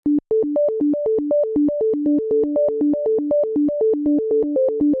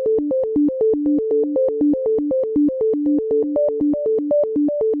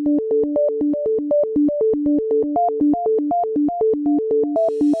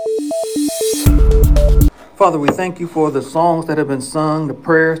Father, we thank you for the songs that have been sung, the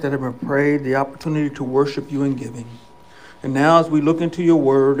prayers that have been prayed, the opportunity to worship you in giving. And now as we look into your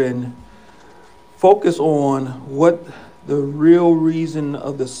word and focus on what the real reason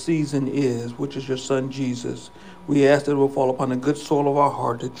of the season is, which is your son Jesus, we ask that it will fall upon the good soil of our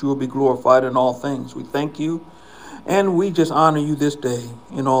heart, that you will be glorified in all things. We thank you and we just honor you this day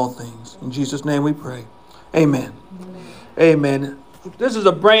in all things. In Jesus' name we pray. Amen. Amen. This is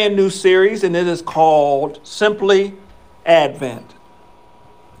a brand new series, and it is called Simply Advent.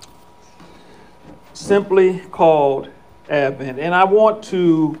 Simply called Advent. And I want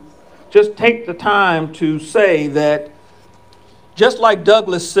to just take the time to say that, just like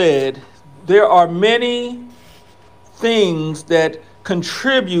Douglas said, there are many things that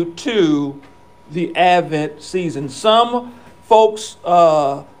contribute to the Advent season. Some folks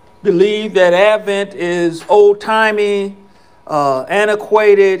believe that Advent is old-timey,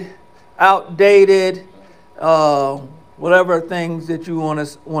 antiquated, outdated, whatever things that you want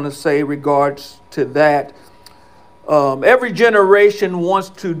to say regards to that. Every generation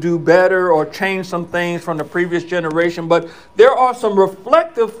wants to do better or change some things from the previous generation, but there are some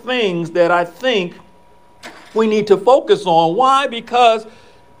reflective things that I think we need to focus on. Why? Because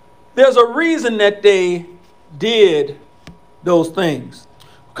there's a reason that they did those things.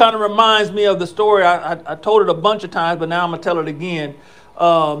 Kind of reminds me of the story. I told it a bunch of times, but now I'm gonna tell it again,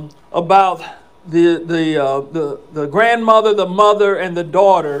 about the grandmother, the mother, and the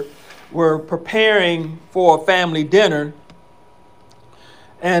daughter were preparing for a family dinner,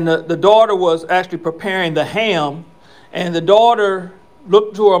 and the daughter was actually preparing the ham, and the daughter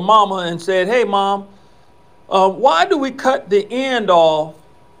looked to her mama and said, "Hey, Mom, why do we cut the end off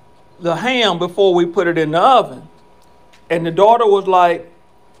the ham before we put it in the oven?" And the daughter was like,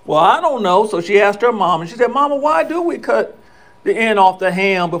 "Well, I don't know." So she asked her mom, and she said, "Mama, why do we cut the end off the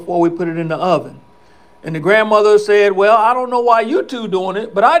ham before we put it in the oven?" And the grandmother said, "Well, I don't know why you two doing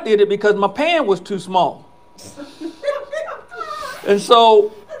it, but I did it because my pan was too small." And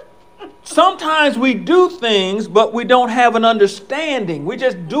so sometimes we do things, but we don't have an understanding. We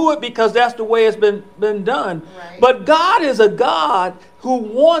just do it because that's the way it's been done. Right. But God is a God who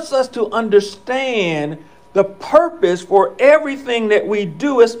wants us to understand the purpose for everything that we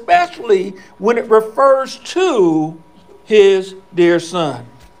do, especially when it refers to his dear son.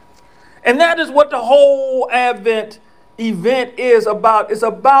 And that is what the whole Advent event is about. It's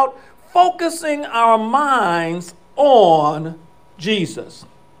about focusing our minds on Jesus.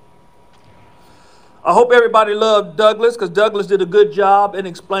 I hope everybody loved Douglas, because Douglas did a good job in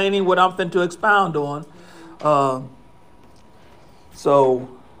explaining what I'm finna to expound on. So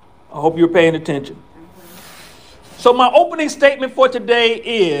I hope you're paying attention. So my opening statement for today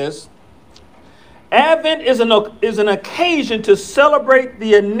is, Advent is an occasion to celebrate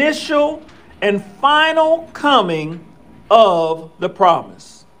the initial and final coming of the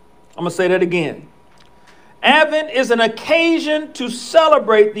promise. I'm going to say that again. Advent is an occasion to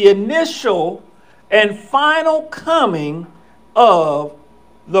celebrate the initial and final coming of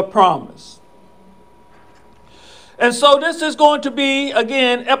the promise. And so this is going to be,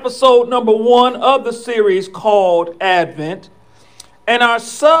 again, episode number 1 of the series called Advent. And our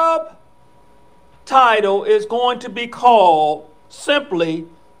subtitle is going to be called simply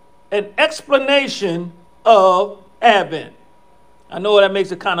An Explanation of Advent. I know that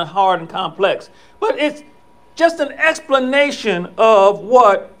makes it kind of hard and complex, but it's just an explanation of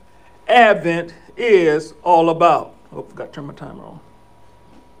what Advent is all about. Oh, I forgot to turn my timer on.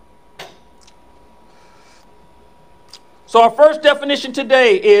 So our first definition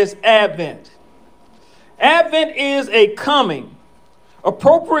today is Advent. Advent is a coming,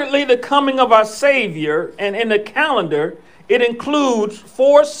 appropriately the coming of our Savior, and in the calendar, it includes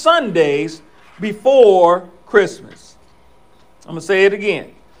 4 Sundays before Christmas. I'm going to say it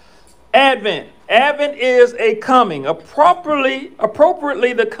again. Advent. Advent is a coming, appropriately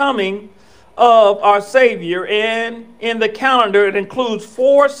the coming of our Savior, and in the calendar, it includes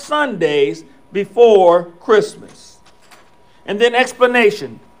 4 Sundays before Christmas. And then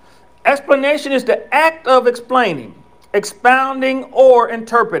explanation. Explanation is the act of explaining, expounding, or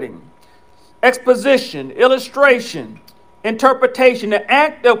interpreting. Exposition, illustration, interpretation, the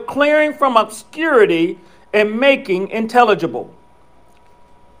act of clearing from obscurity and making intelligible.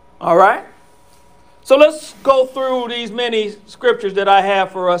 All right? So let's go through these many scriptures that I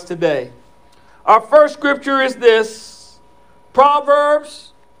have for us today. Our first scripture is this,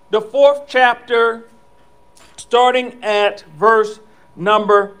 Proverbs, the 4th chapter, starting at verse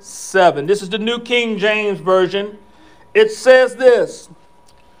number 7. This is the New King James Version. It says this,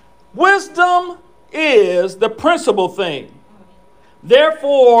 "Wisdom is the principal thing.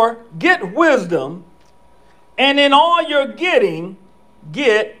 Therefore, get wisdom, and in all you're getting,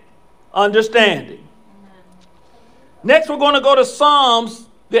 get understanding. Next, we're going to go to Psalms,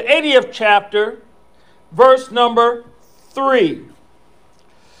 the 80th chapter, verse number 3.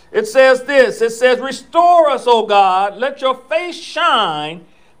 It says this, it says, restore us, O God, let your face shine,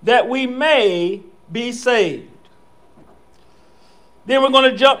 that we may be saved. Then we're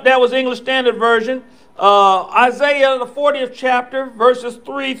going to jump, that was English Standard Version, Isaiah, the 40th chapter, verses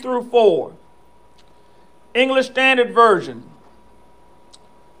 3 through 4. English Standard Version.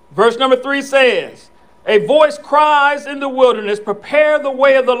 Verse number 3 says, a voice cries in the wilderness, prepare the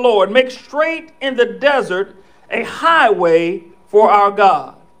way of the Lord, make straight in the desert a highway for our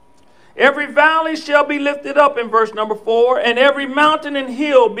God. Every valley shall be lifted up, in verse number 4, and every mountain and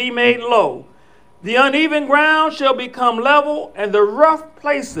hill be made low. The uneven ground shall become level, and the rough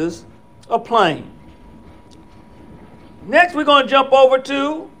places a plain. Next, we're going to jump over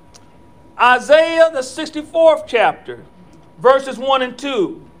to Isaiah, the 64th chapter, verses 1 and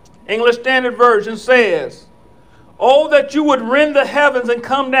 2. English Standard Version says, oh, that you would rend the heavens and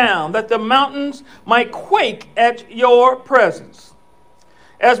come down, that the mountains might quake at your presence.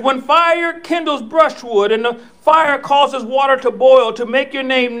 As when fire kindles brushwood and the fire causes water to boil, to make your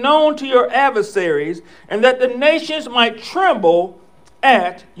name known to your adversaries, and that the nations might tremble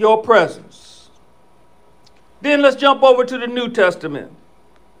at your presence. Then let's jump over to the New Testament.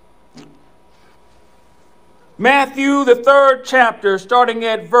 Matthew, the 3rd chapter, starting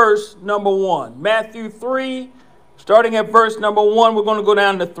at verse number 1. Matthew 3, starting at verse number 1, we're going to go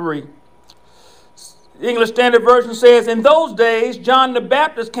down to 3. The English Standard Version says, in those days, John the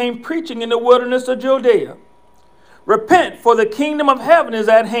Baptist came preaching in the wilderness of Judea. Repent, for the kingdom of heaven is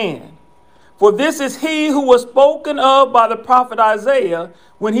at hand. For this is he who was spoken of by the prophet Isaiah,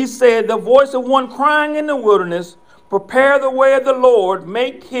 when he said, the voice of one crying in the wilderness, prepare the way of the Lord,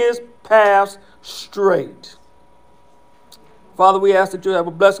 make his paths straight. Father, we ask that you have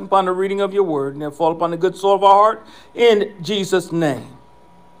a blessing upon the reading of your word, and fall upon the good soul of our heart, in Jesus' name.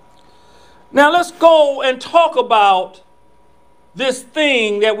 Now let's go and talk about this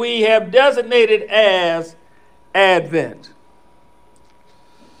thing that we have designated as Advent.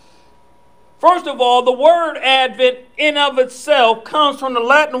 First of all, the word Advent in of itself comes from the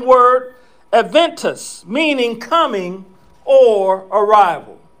Latin word adventus, meaning coming or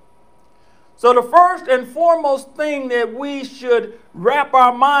arrival. So the first and foremost thing that we should wrap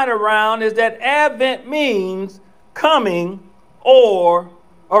our mind around is that Advent means coming or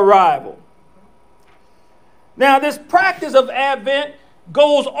arrival. Now, this practice of Advent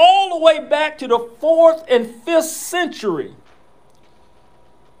goes all the way back to the 4th and 5th century,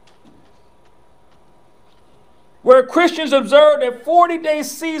 where Christians observed a 40-day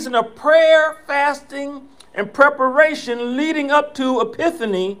season of prayer, fasting, and preparation leading up to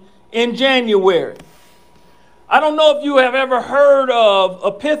Epiphany in January. I don't know if you have ever heard of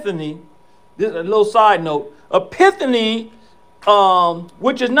Epiphany. This is a little side note. Epiphany,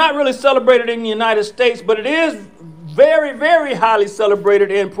 which is not really celebrated in the United States, but it is very, very highly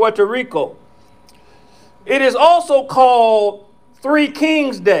celebrated in Puerto Rico. It is also called Three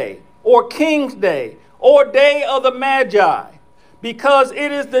Kings Day, or King's Day, or Day of the Magi, because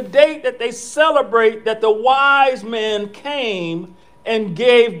it is the date that they celebrate that the wise men came and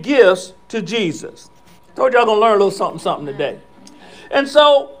gave gifts to Jesus. Told you I'm going to learn a little something today. And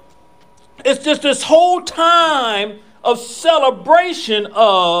so it's just this whole time of celebration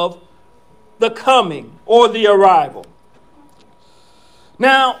of the coming or the arrival.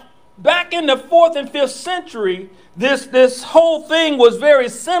 Now, back in the 4th and 5th century, this whole thing was very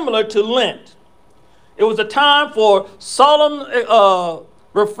similar to Lent. It was a time for solemn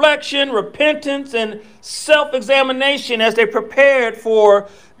reflection, repentance, and self-examination as they prepared for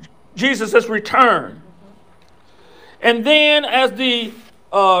Jesus' return. And then as the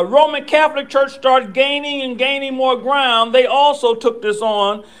Roman Catholic Church started gaining more ground, they also took this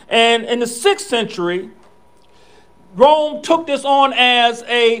on. And in the 6th century, Rome took this on as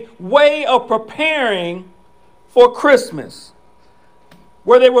a way of preparing for Christmas,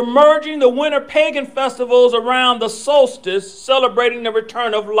 where they were merging the winter pagan festivals around the solstice, celebrating the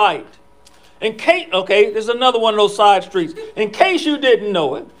return of light. There's another one of those side streets. In case you didn't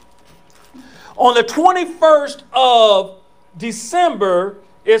know it, on the 21st of December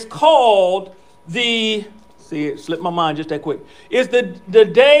is called it slipped my mind just that quick. It's the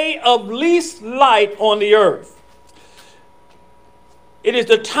day of least light on the earth. It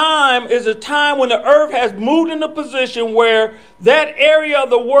is a time when the earth has moved in a position where that area of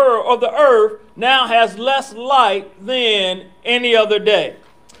the world, of the earth, now has less light than any other day.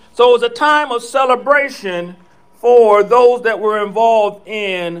 So it was a time of celebration for those that were involved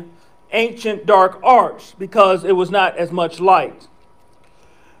in ancient dark arts because it was not as much light.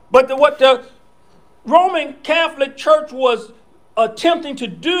 But what the Roman Catholic Church was attempting to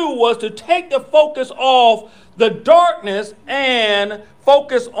do was to take the focus off the darkness and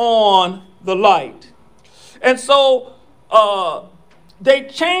focus on the light. And so they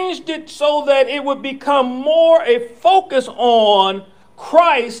changed it so that it would become more a focus on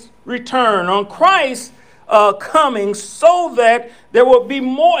Christ's return, on Christ's coming, so that there would be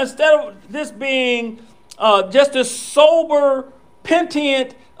more, instead of this being just a sober,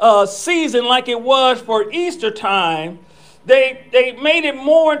 penitent season like it was for Easter time, they made it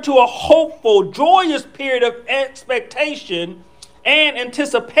more into a hopeful, joyous period of expectation and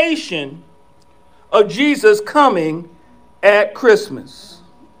anticipation of Jesus coming at Christmas.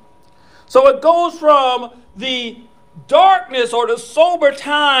 So it goes from the darkness or the sober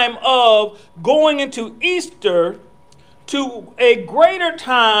time of going into Easter to a greater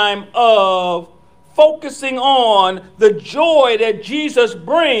time of focusing on the joy that Jesus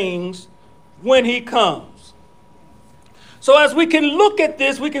brings when he comes. So as we can look at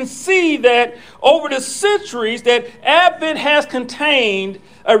this, we can see that over the centuries that Advent has contained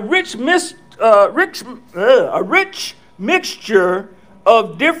a rich mixture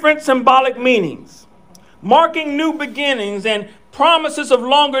of different symbolic meanings, marking new beginnings and promises of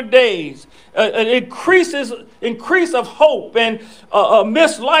longer days, an increase of hope and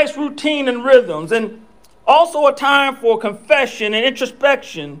amidst life's routine and rhythms, and also a time for confession and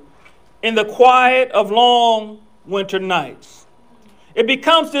introspection in the quiet of long winter nights. It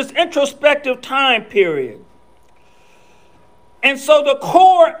becomes this introspective time period. And so the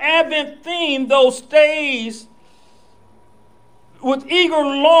core Advent theme, though, stays with eager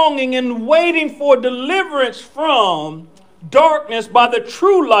longing and waiting for deliverance from darkness by the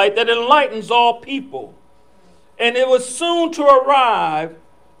true light that enlightens all people. And it was soon to arrive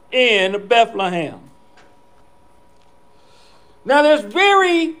in Bethlehem. Now, there's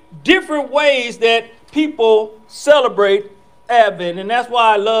very different ways that people celebrate Advent, and that's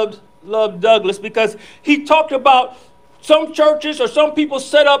why I loved Douglas, because he talked about some churches or some people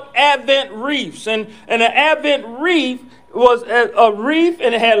set up Advent wreaths, and an Advent wreath was a wreath,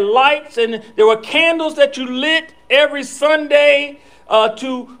 and it had lights, and there were candles that you lit every Sunday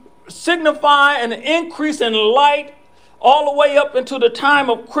to signify an increase in light all the way up into the time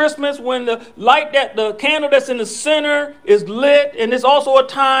of Christmas, when the candle that's in the center is lit. And it's also a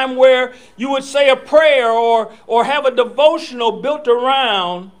time where you would say a prayer or have a devotional built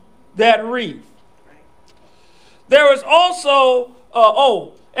around that wreath. There is also,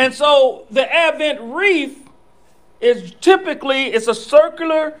 and so the Advent wreath is typically, it's a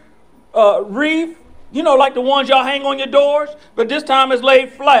circular wreath, like the ones y'all hang on your doors, but this time it's laid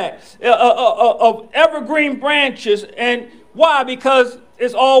flat, of evergreen branches. And why? Because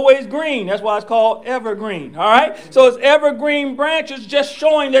it's always green. That's why it's called evergreen. All right? So it's evergreen branches, just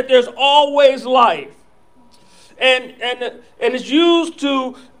showing that there's always life. And it's used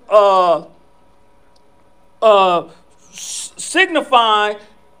to signify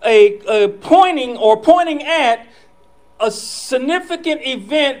a pointing at a significant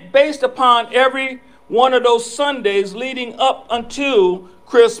event based upon every one of those Sundays leading up until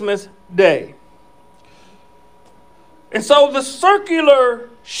Christmas Day. And so the circular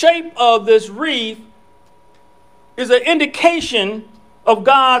shape of this wreath is an indication of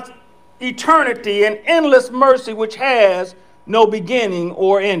God's eternity and endless mercy, which has no beginning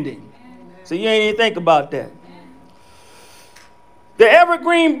or ending. So you ain't even think about that. The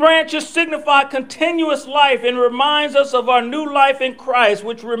evergreen branches signify continuous life and reminds us of our new life in Christ,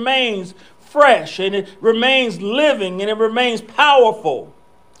 which remains fresh, and it remains living, and it remains powerful.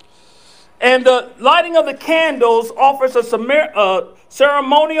 And the lighting of the candles offers a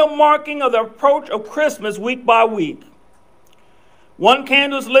ceremonial marking of the approach of Christmas week by week. One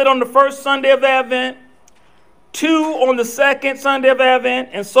candle is lit on the first Sunday of Advent, two on the second Sunday of Advent,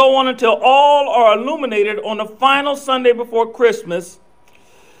 and so on until all are illuminated on the final Sunday before Christmas.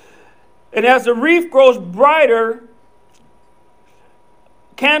 And as the wreath grows brighter,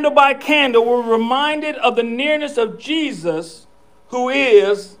 candle by candle, we're reminded of the nearness of Jesus, who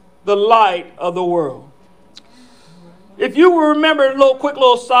is the light of the world. If you will remember, a quick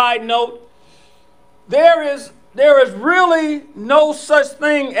little side note, there is really no such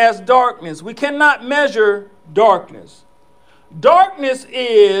thing as darkness. We cannot measure darkness. Darkness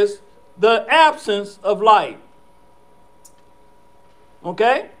is the absence of light.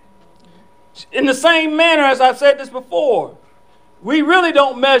 Okay? In the same manner, as I've said this before, we really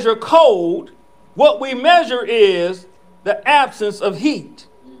don't measure cold. What we measure is the absence of heat.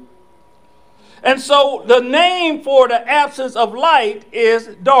 And so the name for the absence of light is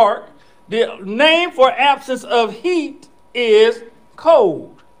dark. The name for absence of heat is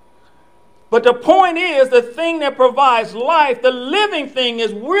cold. But the point is, the thing that provides life, the living thing,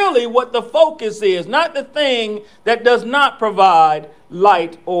 is really what the focus is, not the thing that does not provide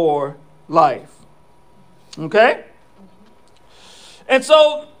light or life. Okay? And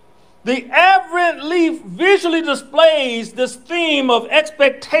so the Advent leaf visually displays this theme of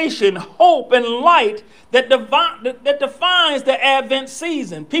expectation, hope, and light that defines the Advent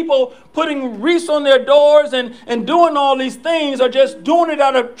season. People putting wreaths on their doors and doing all these things are just doing it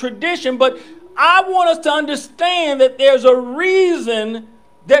out of tradition. But I want us to understand that there's a reason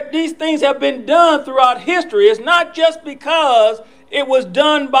that these things have been done throughout history. It's not just because it was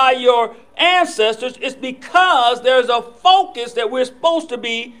done by your ancestors. It's because there's a focus that we're supposed to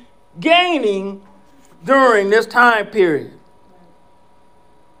be gaining during this time period.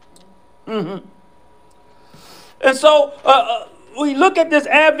 Mm-hmm. And so we look at this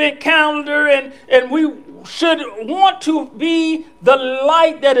Advent calendar and we should want to be the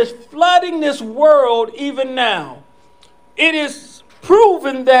light that is flooding this world even now. It is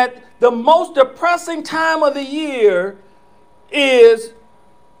proven that the most depressing time of the year is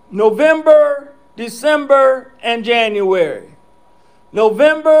November, December, and January.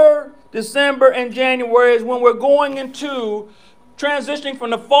 November, December, and January is when we're going into transitioning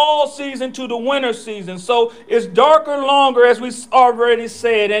from the fall season to the winter season. So it's darker and longer, as we already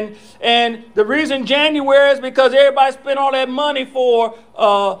said. And the reason January is because everybody spent all that money for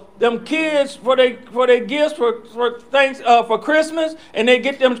them kids, for their gifts, for Christmas, and they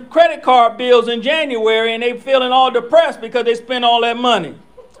get them credit card bills in January, and they feeling all depressed because they spent all that money.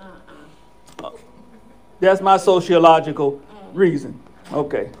 That's my sociological reason.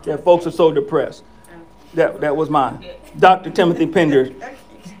 Okay, that folks are so depressed. That was mine. Dr. Timothy Pender's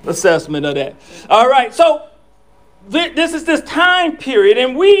assessment of that. All right, so this is this time period,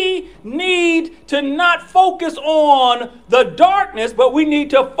 and we need to not focus on the darkness, but we need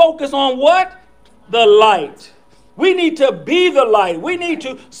to focus on what? The light. We need to be the light. We need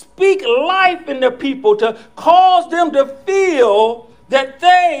to speak life into people to cause them to feel that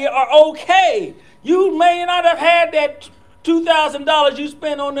they are okay. You may not have had that $2,000 you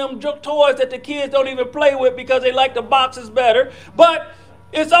spend on them toys that the kids don't even play with because they like the boxes better. But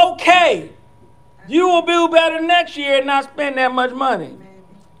it's okay. You will do better next year and not spend that much money.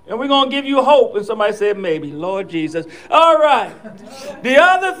 And we're going to give you hope. And somebody said maybe. Lord Jesus. All right. The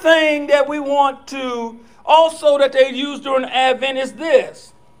other thing that we want to also that they use during Advent is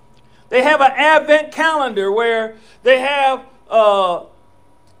this. They have an Advent calendar where they have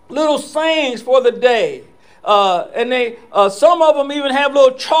little sayings for the day. And they, some of them even have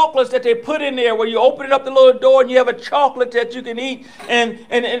little chocolates that they put in there where you open it up the little door and you have a chocolate that you can eat. And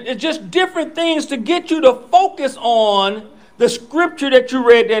it's just different things to get you to focus on the scripture that you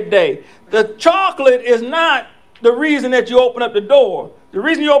read that day. The chocolate is not the reason that you open up the door. The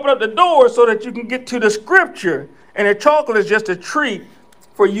reason you open up the door is so that you can get to the scripture. And the chocolate is just a treat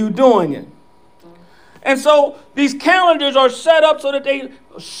for you doing it. And so these calendars are set up so that they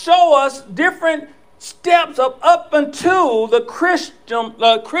show us different steps up until the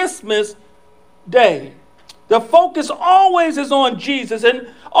Christmas day. The focus always is on Jesus and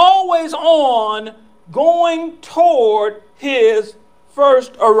always on going toward his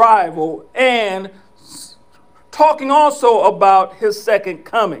first arrival and talking also about his second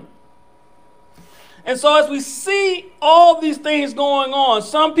coming. And so as we see all these things going on,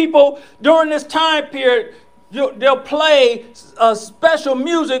 some people during this time period, they'll play special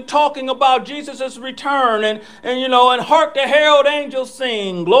music talking about Jesus' return and hark the herald angels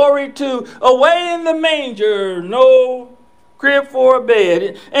sing, glory to away in the manger, no crib for a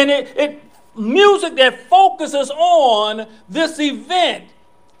bed. And it music that focuses on this event.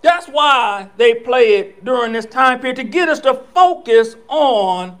 That's why they play it during this time period, to get us to focus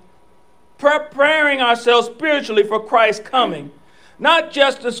on preparing ourselves spiritually for Christ's coming. Not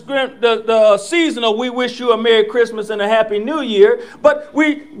just the season of we wish you a Merry Christmas and a Happy New Year, but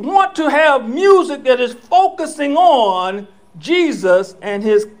we want to have music that is focusing on Jesus and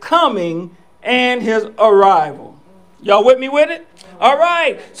his coming and his arrival. Y'all with me with it? All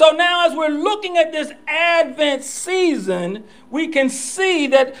right. So now as we're looking at this Advent season, we can see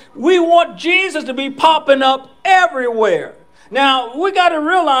that we want Jesus to be popping up everywhere. Now, we got to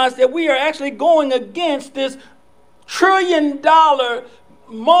realize that we are actually going against this $1 trillion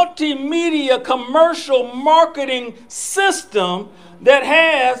multimedia commercial marketing system that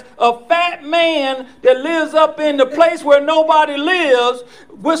has a fat man that lives up in the place where nobody lives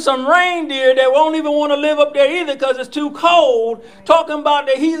with some reindeer that won't even want to live up there either because it's too cold, talking about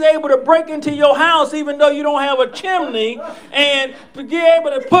that he's able to break into your house even though you don't have a chimney and be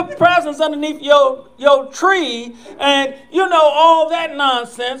able to put presents underneath your tree and, all that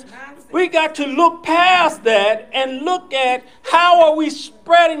nonsense. We got to look past that and look at how are we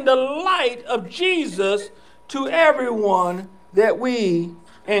spreading the light of Jesus to everyone that we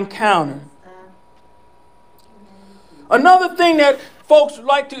encounter. Another thing that folks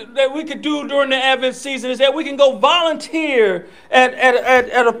that we could do during the Advent season is that we can go volunteer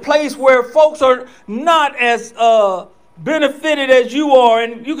at a place where folks are not as benefited as you are,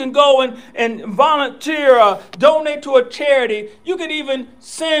 and you can go and volunteer, donate to a charity. You could even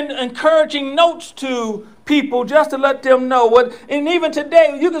send encouraging notes to people just to let them know what. And even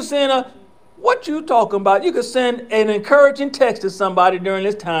today, you can send what you talking about? You can send an encouraging text to somebody during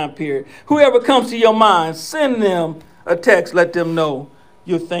this time period. Whoever comes to your mind, send them a text. Let them know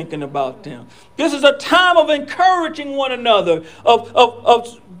you're thinking about them. This is a time of encouraging one another.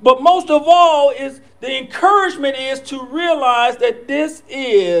 But most of all, is the encouragement is to realize that this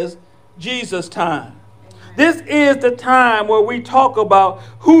is Jesus' time. This is the time where we talk about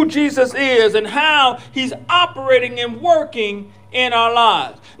who Jesus is and how he's operating and working in our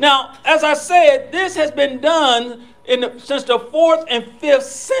lives. Now, as I said, this has been done since the 4th and 5th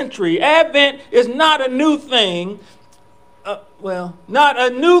century. Advent is not a new thing. Not a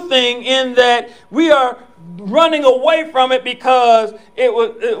new thing in that we are running away from it because it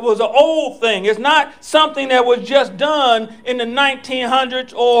was an old thing. It's not something that was just done in the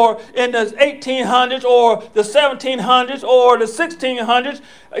 1900s or in the 1800s or the 1700s or the 1600s.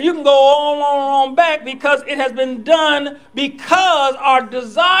 You can go on back because it has been done because our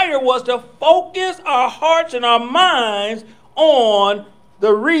desire was to focus our hearts and our minds on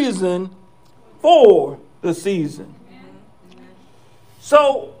the reason for the season.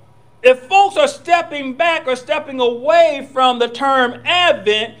 So if folks are stepping back or stepping away from the term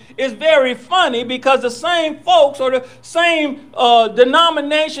Advent, it's very funny because the same folks or the same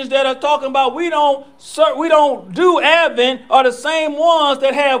denominations that are talking about we don't do Advent are the same ones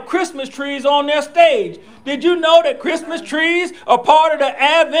that have Christmas trees on their stage. Did you know that Christmas trees are part of the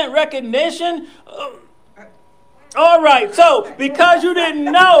Advent recognition? All right, so because you didn't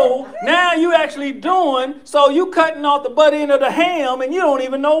know, now you actually doing, so you cutting off the butt end of the ham and you don't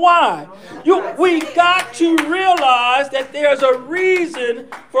even know why. We got to realize that there's a reason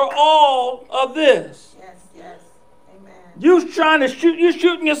for all of this. Yes, amen. You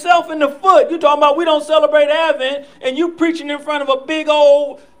shooting yourself in the foot. You talking about we don't celebrate Advent and you preaching in front of a big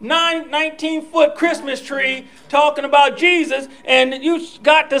old 19-foot Christmas tree talking about Jesus and you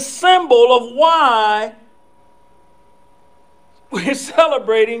got the symbol of why we're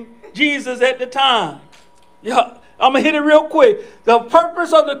celebrating Jesus at the time. Yeah, I'm going to hit it real quick. The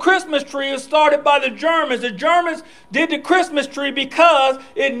purpose of the Christmas tree is started by the Germans. The Germans did the Christmas tree because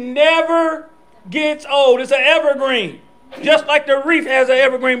it never gets old. It's an evergreen. Just like the wreath has an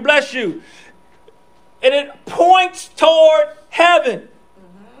evergreen, bless you. And it points toward heaven.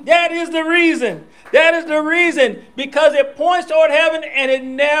 That is the reason. That is the reason. Because it points toward heaven and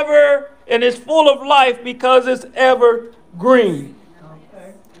it's full of life because it's evergreen.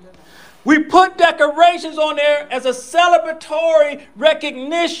 We put decorations on there as a celebratory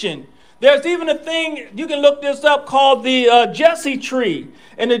recognition. There's even a thing, you can look this up, called the Jesse tree.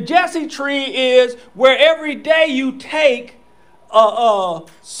 And the Jesse tree is where every day you take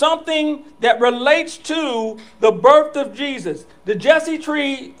something that relates to the birth of Jesus. The Jesse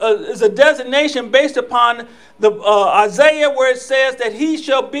tree is a designation based upon the Isaiah where it says that he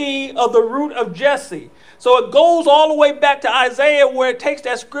shall be of the root of Jesse. So it goes all the way back to Isaiah where it takes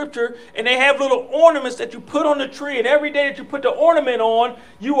that scripture and they have little ornaments that you put on the tree. And every day that you put the ornament on,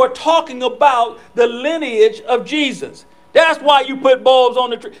 you are talking about the lineage of Jesus. That's why you put bulbs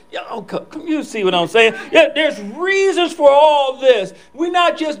on the tree. You see what I'm saying? Yeah, there's reasons for all this. We're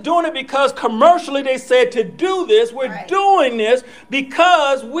not just doing it because commercially they said to do this. We're doing this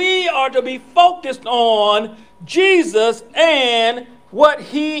because we are to be focused on Jesus and what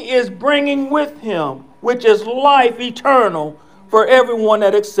he is bringing with him, which is life eternal for everyone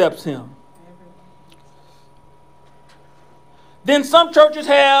that accepts him. Then some churches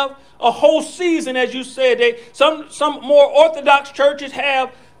have a whole season, as you said. Some more Orthodox churches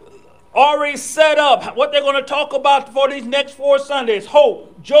have already set up what they're going to talk about for these next 4 Sundays.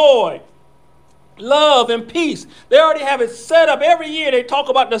 Hope, joy, love and peace. They already have it set up. Every year they talk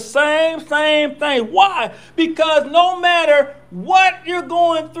about the same thing. Why? Because no matter what you're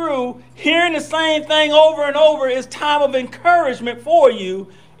going through, hearing the same thing over and over is time of encouragement for you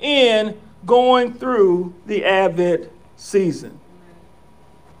in going through the Advent season.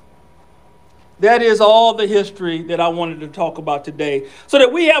 That is all the history that I wanted to talk about today, so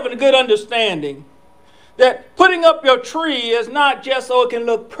that we have a good understanding that putting up your tree is not just so it can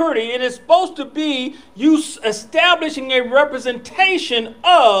look pretty. It is supposed to be you establishing a representation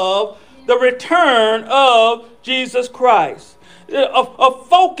of the return of Jesus Christ. A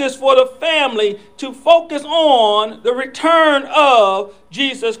focus for the family to focus on the return of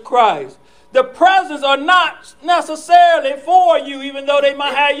Jesus Christ. The presents are not necessarily for you, even though they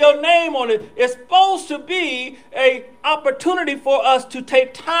might have your name on it. It's supposed to be an opportunity for us to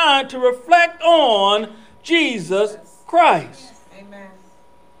take time to reflect on Jesus Christ. Amen.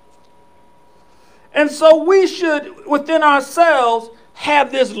 And so we should, within ourselves,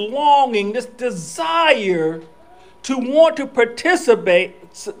 have this longing, this desire to want to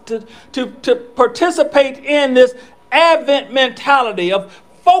participate, to participate in this Advent mentality of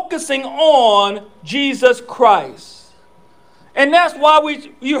focusing on Jesus Christ. And that's why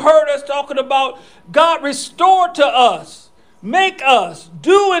you heard us talking about God restore to us, make us,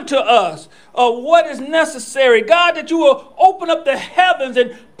 do unto us what is necessary. God, that you will open up the heavens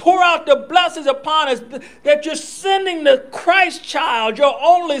and pour out the blessings upon us, that you're sending the Christ child, your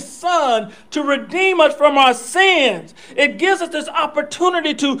only son, to redeem us from our sins. It gives us this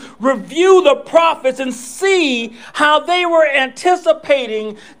opportunity to review the prophets and see how they were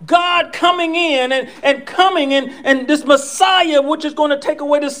anticipating God coming in and coming in, and this Messiah, which is going to take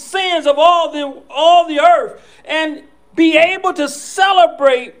away the sins of all the earth, and be able to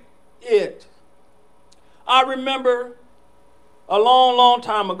celebrate it. I remember a long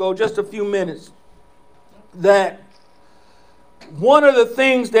time ago, just a few minutes, that one of the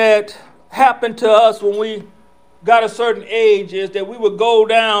things that happened to us when we got a certain age is that we would go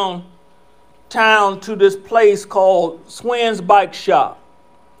downtown to this place called Swin's Bike Shop.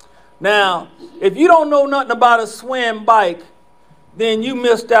 Now, if you don't know nothing about a Swin bike, then you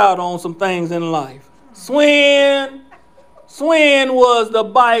missed out on some things in life. Swin was the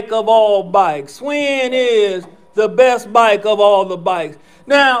bike of all bikes. Swin is the best bike of all the bikes.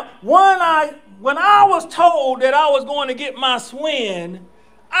 Now, when I was told that I was going to get my Swin,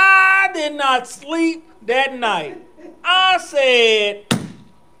 I did not sleep that night. I said,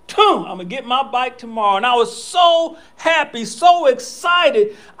 I'm going to get my bike tomorrow. And I was so happy, so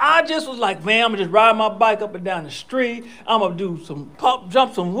excited. I just was like, man, I'm going to just ride my bike up and down the street. I'm going to do some pump,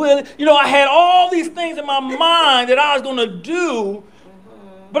 jump, some wheelie. You know, I had all these things in my mind that I was going to do.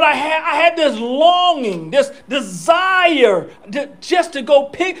 But I had this longing, this desire just to go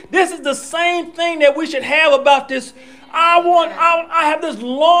pick. This is the same thing that we should have about this. I have this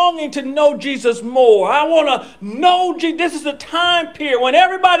longing to know Jesus more. I want to know Jesus. This is the time period when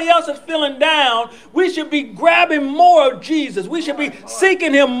everybody else is feeling down. We should be grabbing more of Jesus. We should be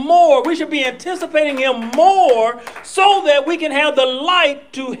seeking him more. We should be anticipating him more so that we can have the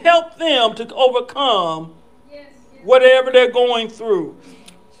light to help them to overcome whatever they're going through.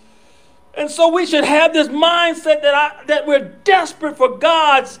 And so we should have this mindset that we're desperate for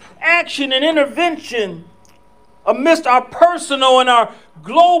God's action and intervention amidst our personal and our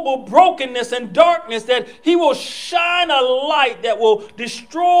global brokenness and darkness, that he will shine a light that will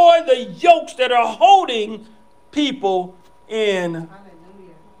destroy the yokes that are holding people in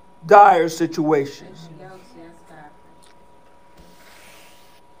dire situations.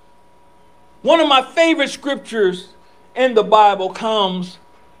 One of my favorite scriptures in the Bible comes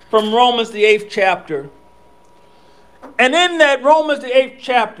from Romans, the 8th chapter. And in that Romans, the 8th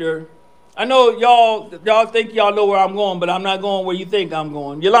chapter, I know y'all think y'all know where I'm going, but I'm not going where you think I'm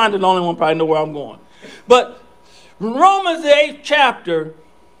going. Yolanda's the only one probably know where I'm going. But Romans, the 8th chapter,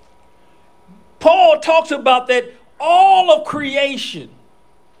 Paul talks about that all of creation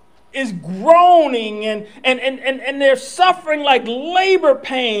is groaning and they're suffering like labor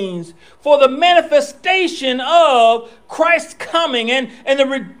pains for the manifestation of Christ's coming and the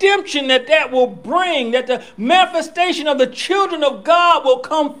redemption that will bring, that the manifestation of the children of God will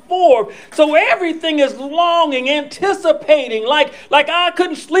come forth. So everything is longing, anticipating, like I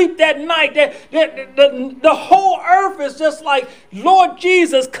couldn't sleep that night. That the whole earth is just like, Lord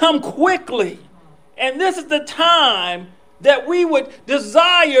Jesus, come quickly. And this is the time that we would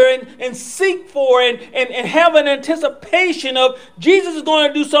desire and seek for and have an anticipation of Jesus is going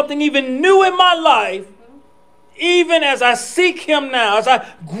to do something even new in my life even as I seek him now, as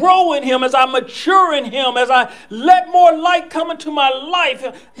I grow in him, as I mature in him, as I let more light come into my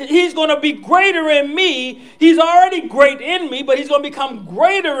life, he's going to be greater in me. He's already great in me, but he's going to become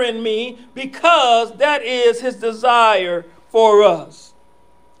greater in me because that is his desire for us.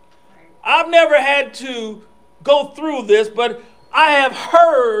 I've never had to go through this, but I have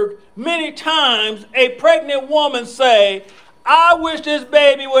heard many times a pregnant woman say, I wish this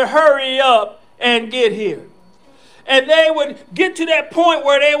baby would hurry up and get here. And they would get to that point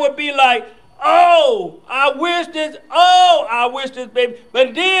where they would be like, I wish this baby.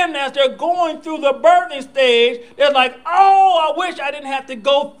 But then as they're going through the birthing stage, they're like, I wish I didn't have to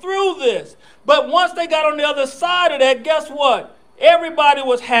go through this. But once they got on the other side of that, guess what? Everybody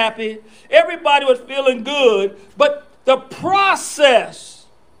was happy. Everybody was feeling good. But the process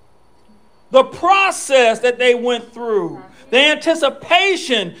that they went through, the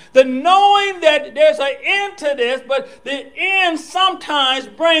anticipation, the knowing that there's an end to this, but the end sometimes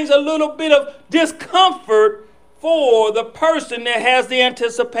brings a little bit of discomfort for the person that has the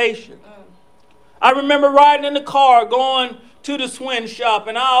anticipation. I remember riding in the car going to the swing shop,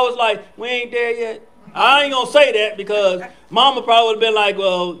 and I was like, we ain't there yet. I ain't going to say that because mama probably would have been like,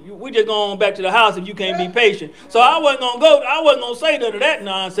 well, we just going back to the house if you can't be patient. So I wasn't going to say none of that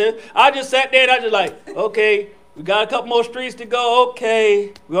nonsense. I just sat there and I just like, okay, we got a couple more streets to go.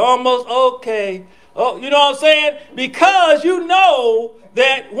 Okay, we're almost okay. Oh, you know what I'm saying? Because you know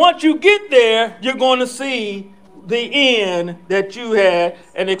that once you get there, you're going to see the end that you had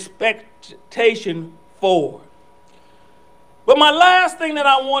an expectation for. But my last thing that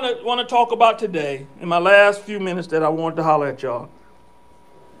I want to talk about today, in my last few minutes that I wanted to holler at y'all,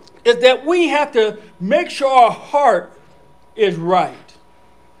 is that we have to make sure our heart is right.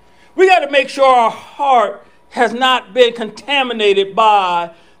 We got to make sure our heart has not been contaminated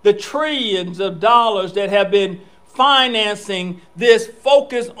by the trillions of dollars that have been financing this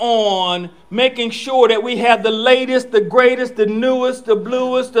focus on making sure that we have the latest, the greatest, the newest, the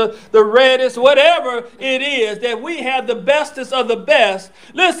bluest, the reddest, whatever it is, that we have the bestest of the best.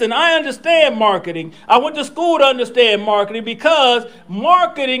 Listen, I understand marketing. I went to school to understand marketing because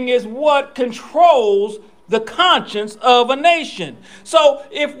marketing is what controls the conscience of a nation. So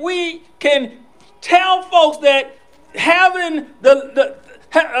if we can tell folks that having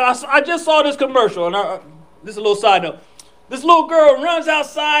I just saw this commercial, and this is a little side note. This little girl runs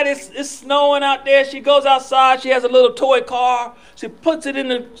outside. It's snowing out there. She goes outside. She has a little toy car. She puts it in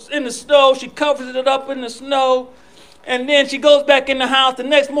the snow. She covers it up in the snow. And then she goes back in the house. The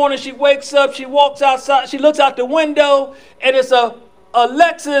next morning she wakes up. She walks outside. She looks out the window. And it's a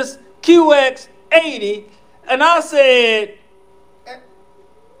Lexus QX80. And I said,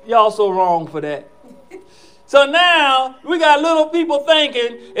 y'all so wrong for that. So now we got little people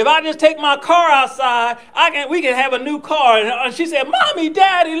thinking, if I just take my car outside, we can have a new car. And she said, Mommy,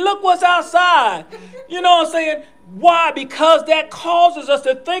 Daddy, look what's outside. You know what I'm saying? Why? Because that causes us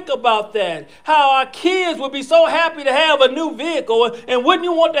to think about that. How our kids would be so happy to have a new vehicle. And wouldn't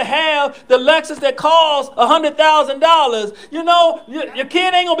you want to have the Lexus that costs $100,000? You know, your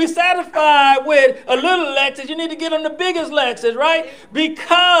kid ain't going to be satisfied with a little Lexus. You need to get them the biggest Lexus, right?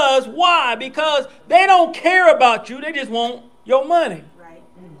 Because, why? Because they don't care about you. They just want your money. Right.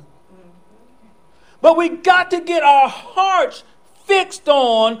 But we got to get our hearts fixed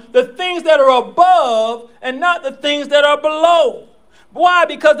on the things that are above and not the things that are below. Why?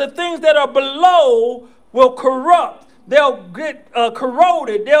 Because the things that are below will corrupt. They'll get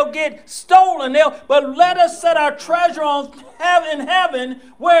corroded. They'll get stolen. But let us set our treasure in heaven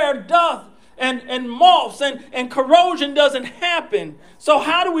where dust and moths and corrosion doesn't happen. So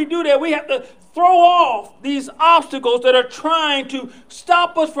how do we do that? We have to throw off these obstacles that are trying to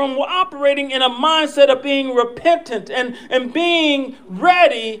stop us from operating in a mindset of being repentant and being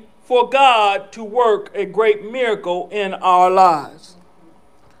ready for God to work a great miracle in our lives.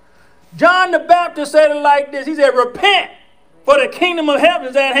 John the Baptist said it like this. He said, repent, for the kingdom of heaven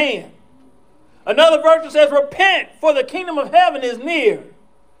is at hand. Another version says, repent, for the kingdom of heaven is near.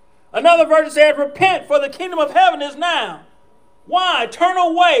 Another version says, repent, for the kingdom of heaven is now. Why? Turn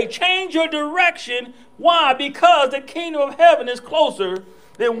away. Change your direction. Why? Because the kingdom of heaven is closer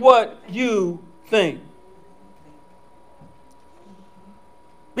than what you think.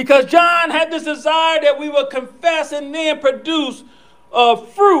 Because John had this desire that we would confess and then produce a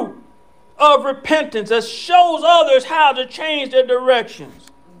fruit of repentance that shows others how to change their directions.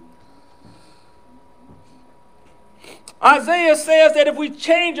 Isaiah says that if we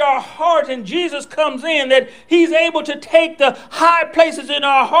change our hearts and Jesus comes in, that he's able to take the high places in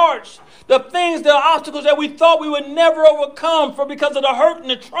our hearts, the things, the obstacles that we thought we would never overcome because of the hurt and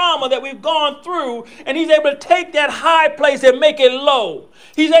the trauma that we've gone through. And he's able to take that high place and make it low.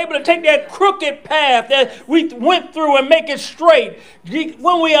 He's able to take that crooked path that we went through and make it straight.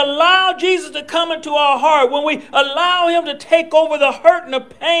 When we allow Jesus to come into our heart, when we allow him to take over the hurt and the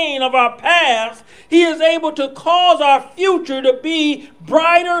pain of our past, he is able to cause our future to be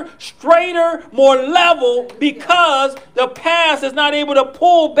brighter, straighter, more level, because the past is not able to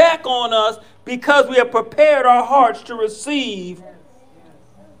pull back on us, because we have prepared our hearts to receive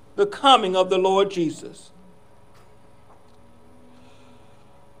the coming of the Lord Jesus.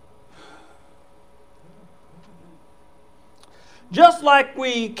 Just like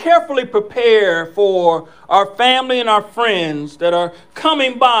we carefully prepare for our family and our friends that are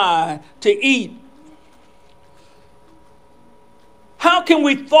coming by to eat, how can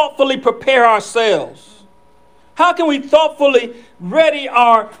we thoughtfully prepare ourselves? How can we thoughtfully ready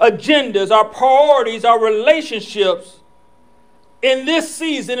our agendas, our priorities, our relationships in this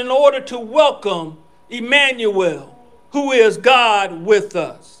season in order to welcome Emmanuel, who is God with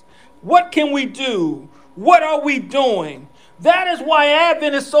us? What can we do? What are we doing? That is why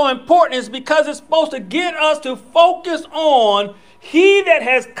Advent is so important, is because it's supposed to get us to focus on he that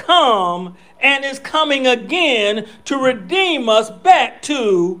has come and is coming again to redeem us back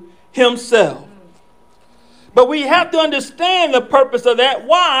to himself. But we have to understand the purpose of that.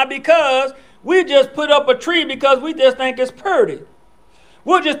 Why? Because we just put up a tree because we just think it's pretty.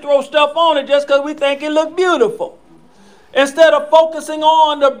 We'll just throw stuff on it just because we think it looks beautiful. Instead of focusing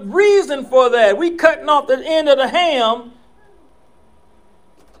on the reason for that, we cutting off the end of the ham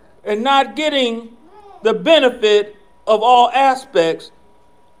and not getting the benefit of all aspects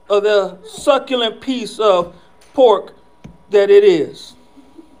of the succulent piece of pork that it is.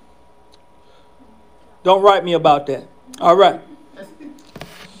 Don't write me about that. All right.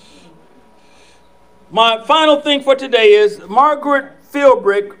 My final thing for today is Margaret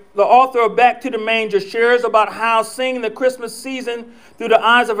Philbrick, the author of Back to the Manger, shares about how seeing the Christmas season through the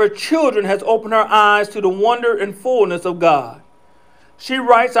eyes of her children has opened her eyes to the wonder and fullness of God. She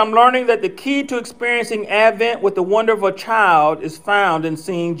writes, I'm learning that the key to experiencing Advent with the wonder of a child is found in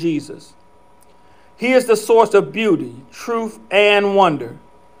seeing Jesus. He is the source of beauty, truth, and wonder.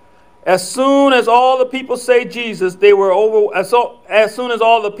 As soon as all the people say Jesus, as soon as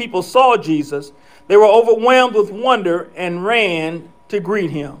all the people saw Jesus, they were overwhelmed with wonder and ran to greet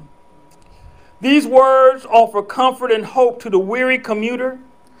him. These words offer comfort and hope to the weary commuter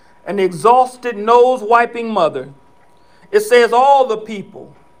and the exhausted nose-wiping mother. It says all the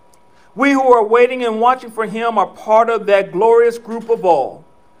people, we who are waiting and watching for him, are part of that glorious group of all.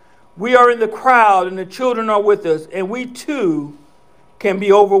 We are in the crowd and the children are with us, and we too can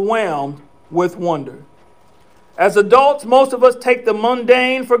be overwhelmed with wonder. As adults, most of us take the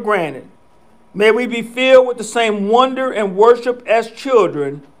mundane for granted. May we be filled with the same wonder and worship as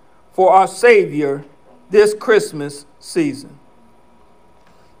children for our Savior this Christmas season.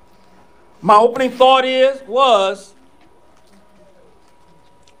 My opening thought was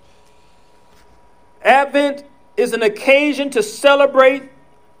Advent is an occasion to celebrate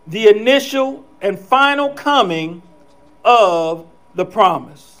the initial and final coming of the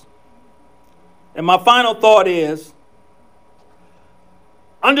promise. And my final thought is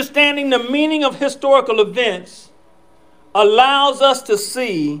understanding the meaning of historical events allows us to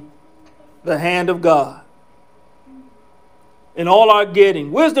see the hand of God in all our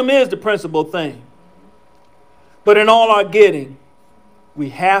getting. Wisdom is the principal thing. But in all our getting, we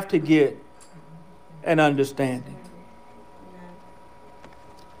have to get an understanding.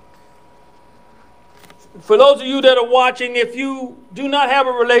 For those of you that are watching, if you do not have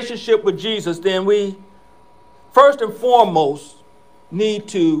a relationship with Jesus, then we first and foremost need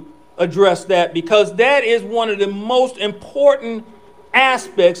to address that, because that is one of the most important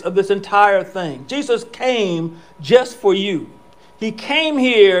aspects of this entire thing. Jesus came just for you. He came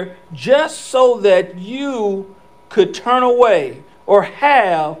here just so that you could turn away or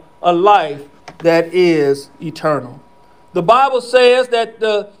have a life that is eternal. The Bible says that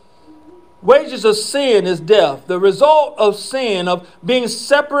the wages of sin is death. The result of sin, of being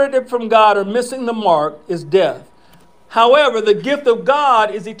separated from God or missing the mark, is death. However, the gift of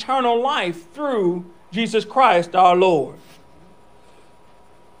God is eternal life through Jesus Christ our Lord.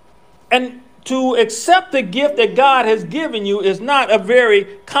 And to accept the gift that God has given you is not a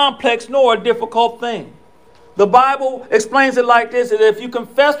very complex nor a difficult thing. The Bible explains it like this: that if you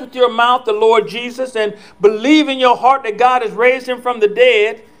confess with your mouth the Lord Jesus and believe in your heart that God has raised him from the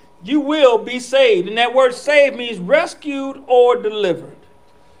dead, you will be saved. And that word saved means rescued or delivered.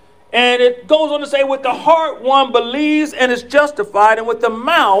 And it goes on to say, with the heart one believes and is justified, and with the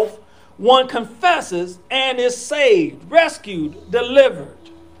mouth one confesses and is saved, rescued, delivered.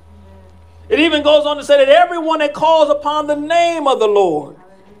 It even goes on to say that everyone that calls upon the name of the Lord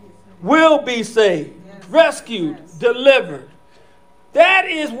will be saved, rescued, delivered. That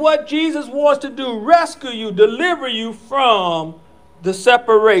is what Jesus wants to do, rescue you, deliver you from the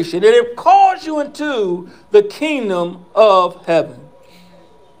separation. And it calls you into the kingdom of heaven.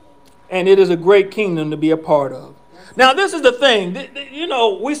 And it is a great kingdom to be a part of. Now, this is the thing. You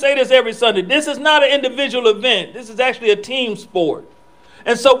know, we say this every Sunday. This is not an individual event. This is actually a team sport.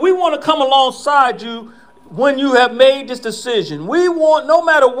 And so we want to come alongside you when you have made this decision. We want, no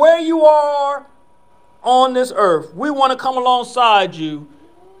matter where you are on this earth, we want to come alongside you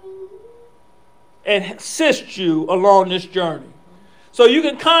and assist you along this journey. So you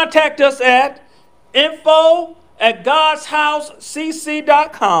can contact us at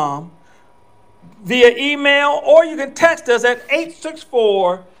info@godshousecc.com via email, or you can text us at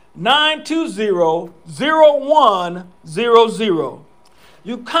 864-920-0100.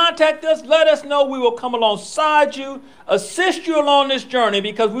 You contact us, let us know. We will come alongside you, assist you along this journey,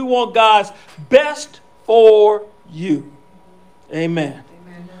 because we want God's best for you. Amen.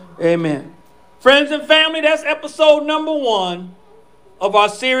 Amen. Amen. Friends and family, that's episode number 1 of our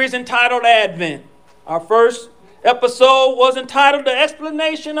series entitled Advent. Our first episode was entitled The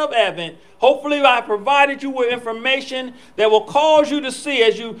Explanation of Advent. Hopefully I provided you with information that will cause you to see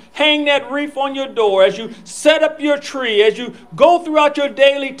as you hang that wreath on your door, as you set up your tree, as you go throughout your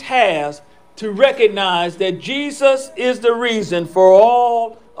daily tasks, to recognize that Jesus is the reason for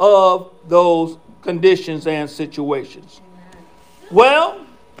all of those conditions and situations. Well,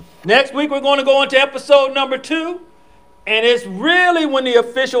 next week we're going to go into episode number 2. And it's really when the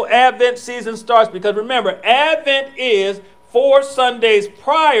official Advent season starts, because remember, Advent is 4 Sundays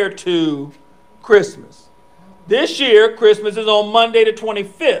prior to Christmas. This year, Christmas is on Monday the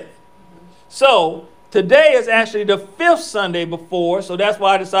 25th. So today is actually the 5th Sunday before, so that's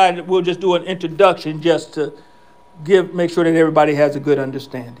why I decided we'll just do an introduction just to make sure that everybody has a good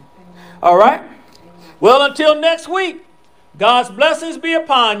understanding. All right? Well, until next week, God's blessings be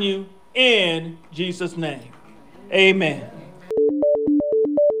upon you in Jesus' name. Amen.